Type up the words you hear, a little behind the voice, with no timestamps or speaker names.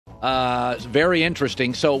It's very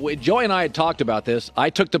interesting. So Joey and I had talked about this. I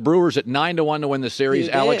took the Brewers at 9-1 to win the series.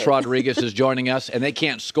 Alex Rodriguez is joining us, and they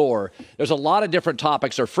can't score. There's a lot of different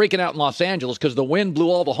topics. They're freaking out in Los Angeles because the wind blew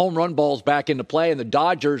all the home run balls back into play, and the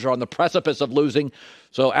Dodgers are on the precipice of losing.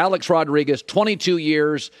 So Alex Rodriguez, 22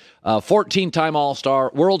 years, 14-time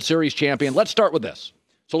All-Star, World Series champion. Let's start with this.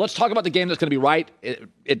 So let's talk about the game that's going to be right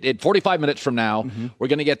at 45 minutes from now. Mm-hmm. We're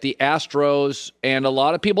going to get the Astros, and a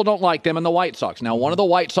lot of people don't like them, and the White Sox. Now, one of the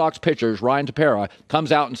White Sox pitchers, Ryan Tepera, comes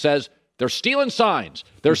out and says, they're stealing signs.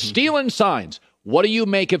 They're stealing signs. What do you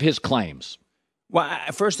make of his claims? Well,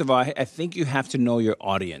 first of all, I think you have to know your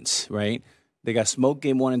audience, right? They got smoked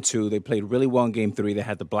game 1 and 2. They played really well in game 3. They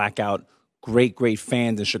had the blackout. Great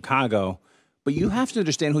fans in Chicago. But you have to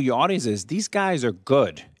understand who your audience is. These guys are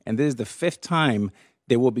good, and this is the 5th time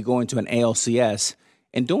they will be going to an ALCS.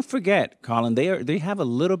 And don't forget, Colin, they have a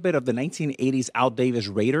little bit of the 1980s Al Davis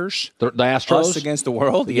Raiders. The Astros? Us against the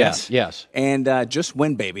world, yes. And just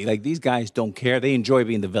win, baby. Like, these guys don't care. They enjoy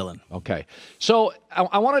being the villain. Okay. So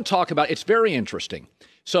I want to talk about, it's very interesting.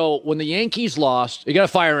 So when the Yankees lost, you got to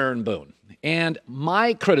fire Aaron Boone. And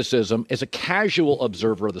my criticism as a casual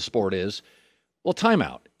observer of the sport is, well,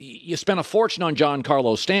 timeout. You spent a fortune on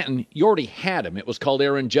Giancarlo Stanton. You already had him. It was called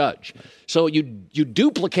Aaron Judge. So you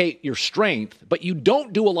duplicate your strength, but you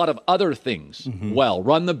don't do a lot of other things well.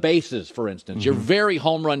 Run the bases, for instance. You're very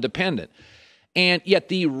home run dependent. And yet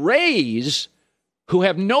the Rays, who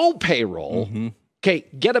have no payroll,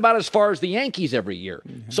 get about as far as the Yankees every year.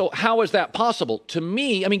 So how is that possible? To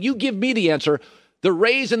me, I mean, you give me the answer. The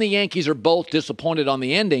Rays and the Yankees are both disappointed on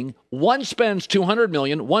the ending. One spends $200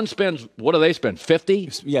 million. One spends, what do they spend,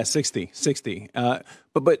 50? Yeah, 60.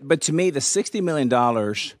 But to me, the $60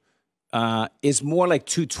 million is more like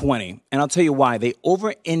 220. And I'll tell you why. They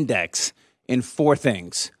over-index in 4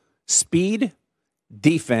 things: speed,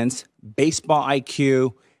 defense, baseball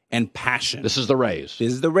IQ, and passion. This is the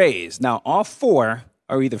Rays. Now, all 4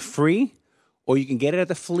 are either free or you can get it at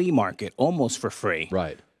the flea market almost for free.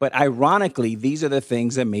 Right. But ironically, these are the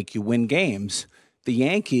things that make you win games. The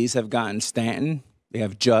Yankees have gotten Stanton, they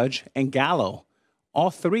have Judge, and Gallo. All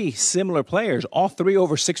 3 similar players, all 3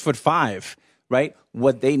 over 6'5", right?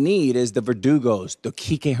 What they need is the Verdugos, the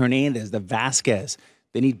Kike Hernandez, the Vasquez.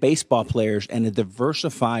 They need baseball players and a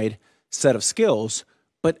diversified set of skills.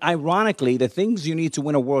 But ironically, the things you need to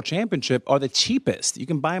win a world championship are the cheapest. You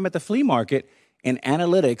can buy them at the flea market, and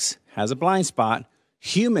analytics has a blind spot.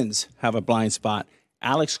 Humans have a blind spot.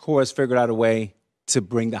 Alex Cora has figured out a way to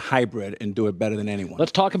bring the hybrid and do it better than anyone.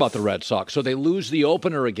 Let's talk about the Red Sox. So they lose the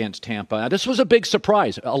opener against Tampa. Now, this was a big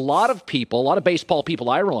surprise. A lot of baseball people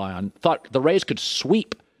I rely on, thought the Rays could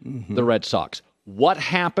sweep the Red Sox. What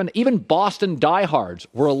happened? Even Boston diehards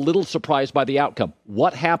were a little surprised by the outcome.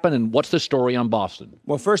 What happened, and what's the story on Boston?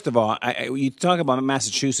 Well, first of all, you talk about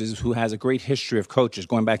Massachusetts, who has a great history of coaches,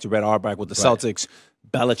 going back to Red Auerbach with the Celtics,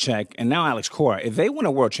 Belichick, and now Alex Cora. If they win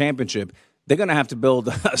a world championship, they're going to have to build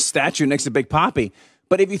a statue next to Big Papi.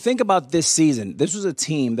 But if you think about this season, this was a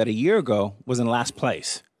team that a year ago was in last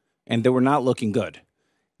place, and they were not looking good.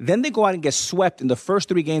 Then they go out and get swept in the first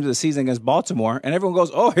 3 games of the season against Baltimore, and everyone goes,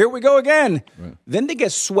 oh, here we go again. Right. Then they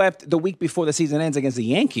get swept the week before the season ends against the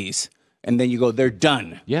Yankees, and then you go, they're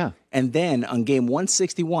done. Yeah. And then on game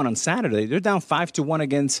 161 on Saturday, they're down 5-1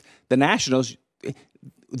 against the Nationals.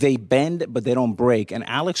 They bend, but they don't break. And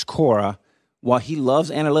Alex Cora, while he loves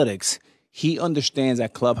analytics, he understands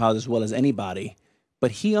that clubhouse as well as anybody,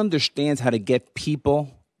 but he understands how to get people,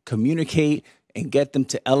 communicate, and get them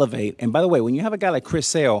to elevate. And by the way, when you have a guy like Chris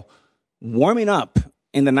Sale warming up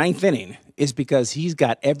in the 9th inning, it's because he's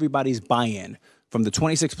got everybody's buy-in from the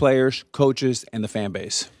 26 players, coaches, and the fan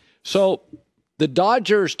base. So the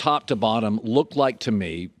Dodgers, top to bottom, look like to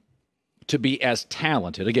me to be as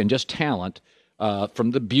talented, again, just talent, from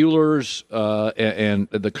the Buehlers and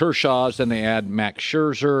the Kershaws. Then they add Max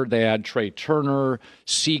Scherzer. They add Trey Turner,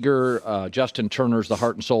 Seager, Justin Turner's the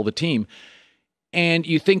heart and soul of the team. And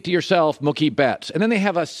you think to yourself, Mookie Betts. And then they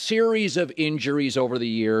have a series of injuries over the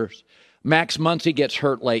years. Max Muncy gets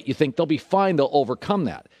hurt late. You think they'll be fine. They'll overcome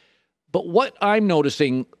that. But what I'm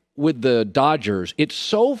noticing with the Dodgers, it's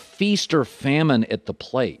so feast or famine at the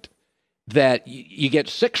plate that you get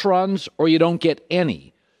 6 runs or you don't get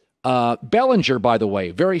any. Bellinger, by the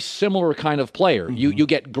way, very similar kind of player. You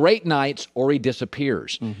get great nights or he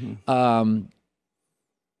disappears.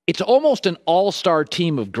 It's almost an all-star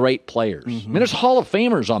team of great players. I mean, there's Hall of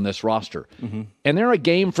Famers on this roster. And they're a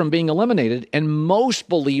game from being eliminated, and most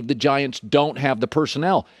believe the Giants don't have the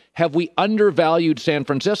personnel. Have we undervalued San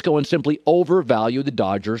Francisco and simply overvalued the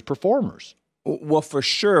Dodgers' performers? Well, for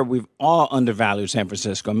sure, we've all undervalued San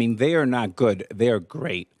Francisco. I mean, they are not good. They are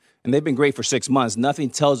great. And they've been great for 6 months. Nothing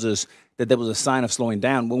tells us that there was a sign of slowing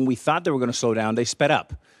down. When we thought they were going to slow down, they sped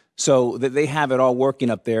up. So they have it all working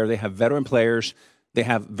up there. They have veteran players. They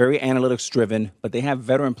have very analytics-driven, but they have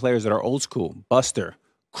veteran players that are old school. Buster,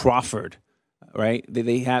 Crawford, right?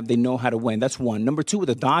 They know how to win. That's one. Number two, with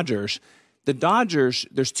the Dodgers,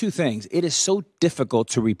 there's two things. It is so difficult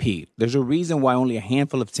to repeat. There's a reason why only a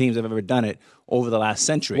handful of teams have ever done it over the last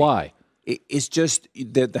century. Why? It's just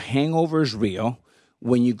the hangover is real.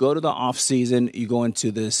 When you go to the offseason, you go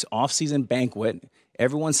into this offseason banquet.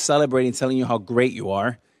 Everyone's celebrating, telling you how great you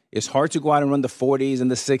are. It's hard to go out and run the 40s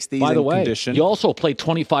and the 60s. By the way, condition. You also play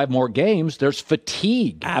 25 more games. There's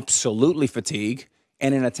fatigue. Absolutely fatigue.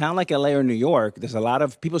 And in a town like LA or New York, there's a lot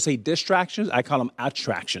of, people say distractions. I call them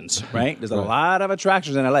attractions, right? There's a lot of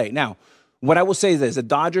attractions in LA. Now, what I will say is this, the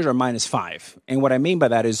Dodgers are -5. And what I mean by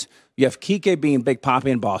that is you have Kike being Big Papi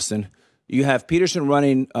in Boston. You have Peterson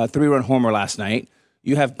running a 3-run homer last night.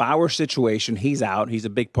 You have Bauer's situation. He's out. He's a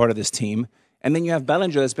big part of this team. And then you have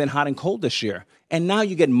Bellinger that's been hot and cold this year. And now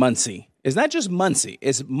you get Muncy. It's not just Muncy.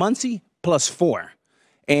 It's Muncy plus 4.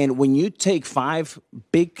 And when you take 5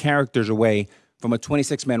 big characters away from a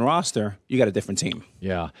 26-man roster, you got a different team.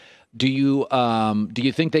 Yeah. Do you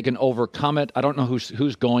think they can overcome it? I don't know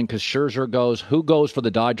who's going because Scherzer goes. Who goes for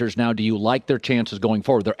the Dodgers now? Do you like their chances going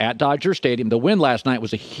forward? They're at Dodger Stadium. The win last night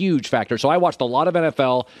was a huge factor. So I watched a lot of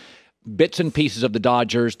NFL, bits and pieces of the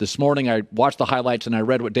Dodgers. This morning I watched the highlights and I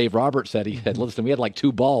read what Dave Roberts said. He said, listen, we had like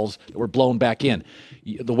 2 balls that were blown back in.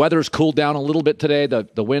 The weather's cooled down a little bit today.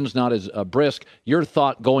 The wind's not as brisk. Your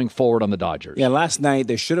thought going forward on the Dodgers? Yeah, last night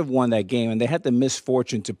they should have won that game, and they had the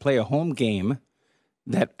misfortune to play a home game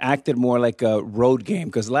that acted more like a road game,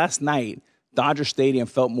 because last night Dodger Stadium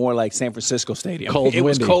felt more like San Francisco Stadium. It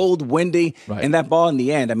was cold, windy, and that ball in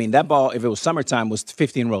the end, I mean, that ball, if it was summertime, was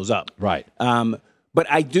 15 rows up. Right. But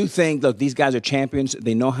I do think, look, these guys are champions.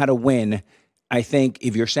 They know how to win. I think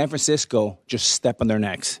if you're San Francisco, just step on their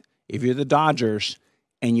necks. If you're the Dodgers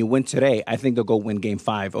and you win today, I think they'll go win Game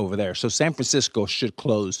 5 over there. So San Francisco should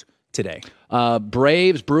close today.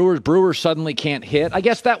 Braves, Brewers suddenly can't hit. I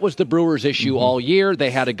guess that was the Brewers' issue all year.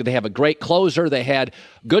 They have a great closer. They had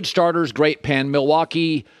good starters, great pen.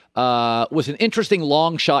 Milwaukee was an interesting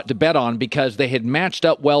long shot to bet on because they had matched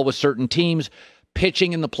up well with certain teams.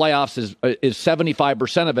 Pitching in the playoffs is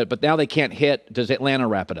 75% of it, but now they can't hit. Does Atlanta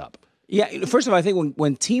wrap it up? Yeah, first of all, I think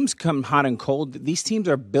when teams come hot and cold, these teams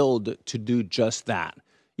are built to do just that.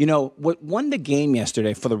 You know, what won the game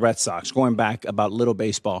yesterday for the Red Sox, going back about little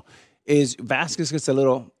baseball, is Vasquez gets a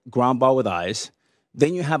little ground ball with eyes.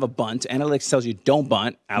 Then you have a bunt. Analytics tells you don't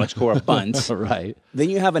bunt. Alex Cora bunts. Right. Then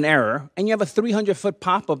you have an error, and you have a 300-foot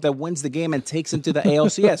pop-up that wins the game and takes him to the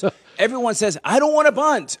ALCS. Everyone says, I don't want to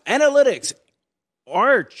bunt. Analytics,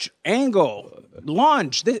 arch, angle,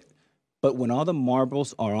 launch. But when all the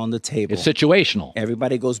marbles are on the table, it's situational.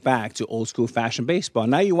 Everybody goes back to old school fashion baseball.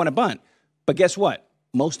 Now you want to bunt. But guess what?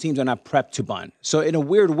 Most teams are not prepped to bunt. So in a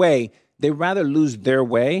weird way, they rather lose their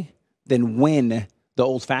way than win the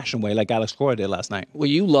old-fashioned way like Alex Cora did last night. Well,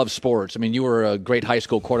 you love sports. I mean, you were a great high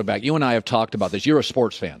school quarterback. You and I have talked about this. You're a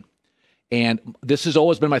sports fan. And this has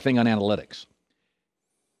always been my thing on analytics.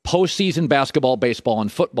 Postseason basketball, baseball,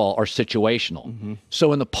 and football are situational. Mm-hmm.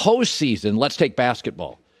 So in the postseason, let's take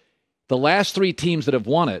basketball. The last 3 teams that have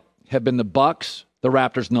won it have been the Bucks, the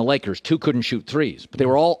Raptors, and the Lakers. 2 couldn't shoot threes, but they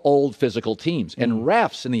were all old physical teams. Mm-hmm. And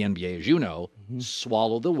refs in the NBA, as you know,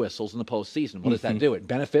 swallow the whistles in the postseason. What does that do? It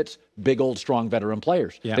benefits big, old, strong veteran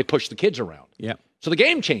players. Yeah. They push the kids around. Yeah. So the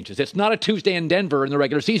game changes. It's not a Tuesday in Denver in the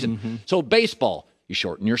regular season. Mm-hmm. So baseball, you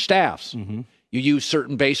shorten your staffs. Mm-hmm. You use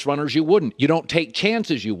certain base runners you wouldn't. You don't take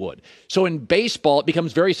chances you would. So in baseball, it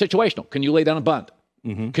becomes very situational. Can you lay down a bunt?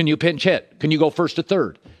 Mm-hmm. Can you pinch hit? Can you go first to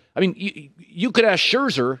third? I mean, you could ask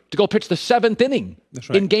Scherzer to go pitch the 7th inning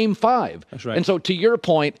in Game 5. That's right. And so to your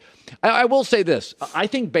point, I will say this. I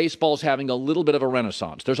think baseball is having a little bit of a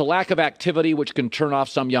renaissance. There's a lack of activity, which can turn off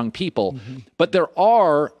some young people. Mm-hmm. But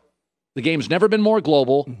the game's never been more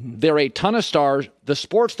global. Mm-hmm. There are a ton of stars. The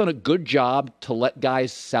sport's done a good job to let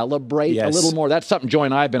guys celebrate a little more. That's something Joy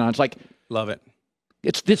and I have been on. It's like, love it.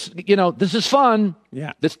 It's this, this is fun.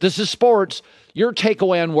 Yeah. This is sports. Your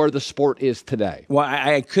takeaway on where the sport is today? Well,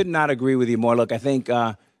 I could not agree with you more. Look, I think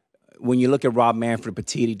when you look at Rob Manfred,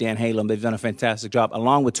 Petitti, Dan Halem, they've done a fantastic job,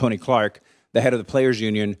 along with Tony Clark, the head of the Players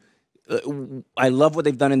Union. I love what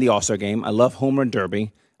they've done in the All-Star game. I love Home Run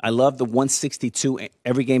Derby. I love the 162.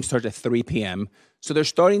 Every game starts at 3 p.m. So they're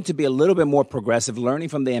starting to be a little bit more progressive, learning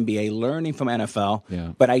from the NBA, learning from NFL.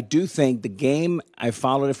 Yeah. But I do think the game, I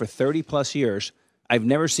followed it for 30-plus years. I've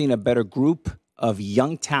never seen a better group of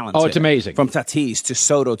young talent. Oh, it's amazing. From Tatis to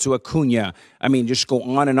Soto to Acuna. I mean, just go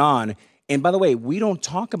on. And by the way, we don't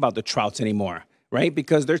talk about the Trouts anymore, right?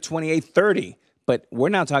 Because they're 28, 30. But we're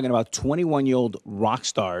now talking about 21-year-old rock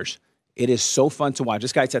stars. It is so fun to watch.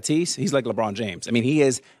 This guy, Tatis, he's like LeBron James. I mean, he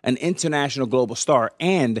is an international global star,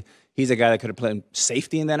 and he's a guy that could have played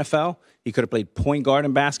safety in the NFL. He could have played point guard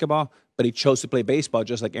in basketball, but he chose to play baseball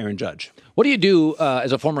just like Aaron Judge. What do you do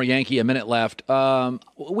as a former Yankee? A minute left.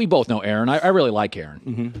 We both know Aaron. I really like Aaron.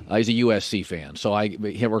 Mm-hmm. He's a USC fan, so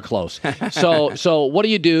we're close. So what do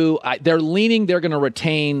you do? They're leaning. They're going to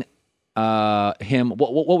retain him.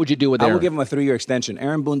 What would you do with Aaron? I would give him a 3-year extension.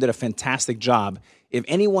 Aaron Boone did a fantastic job. If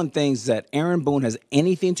anyone thinks that Aaron Boone has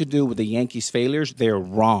anything to do with the Yankees' failures, they're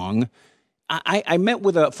wrong. I met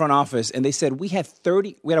with a front office, and they said we had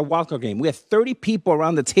a wild card game. We had 30 people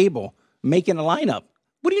around the table making a lineup.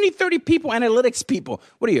 What do you need 30 people, analytics people?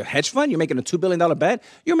 What are you, a hedge fund? You're making a $2 billion bet?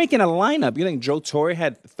 You're making a lineup. You think Joe Torre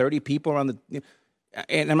had 30 people around the –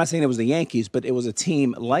 and I'm not saying it was the Yankees, but it was a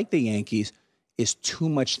team like the Yankees. Is too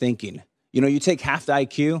much thinking. You take half the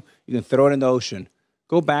IQ, you can throw it in the ocean.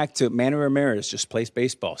 Go back to Manny Ramirez, just plays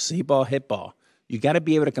baseball, see ball, hit ball. You got to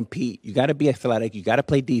be able to compete. You got to be athletic. You got to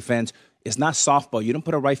play defense. It's not softball. You don't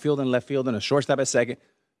put a right field and left field and a shortstop at second.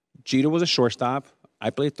 Jeter was a shortstop. I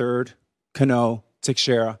played third. Cano,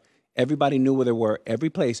 Teixeira. Everybody knew where they were. Every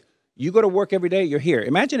place. You go to work every day, you're here.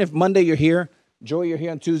 Imagine if Monday you're here, Joey, you're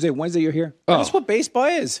here on Tuesday, Wednesday you're here. Oh. That's what baseball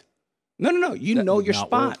is. No. You know your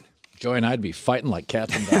spot. Work. Joey and I'd be fighting like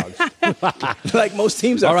cats and dogs. Like most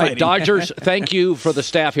teams are All right, fighting. Dodgers, thank you for the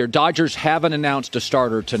staff here. Dodgers haven't announced a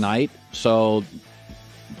starter tonight, so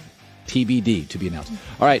TBD, to be announced.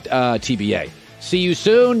 All right, TBA. See you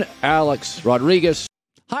soon. Alex Rodriguez.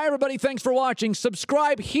 Hi, everybody. Thanks for watching.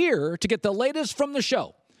 Subscribe here to get the latest from the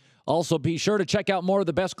show. Also, be sure to check out more of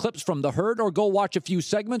the best clips from The Herd or go watch a few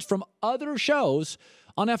segments from other shows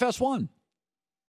on FS1.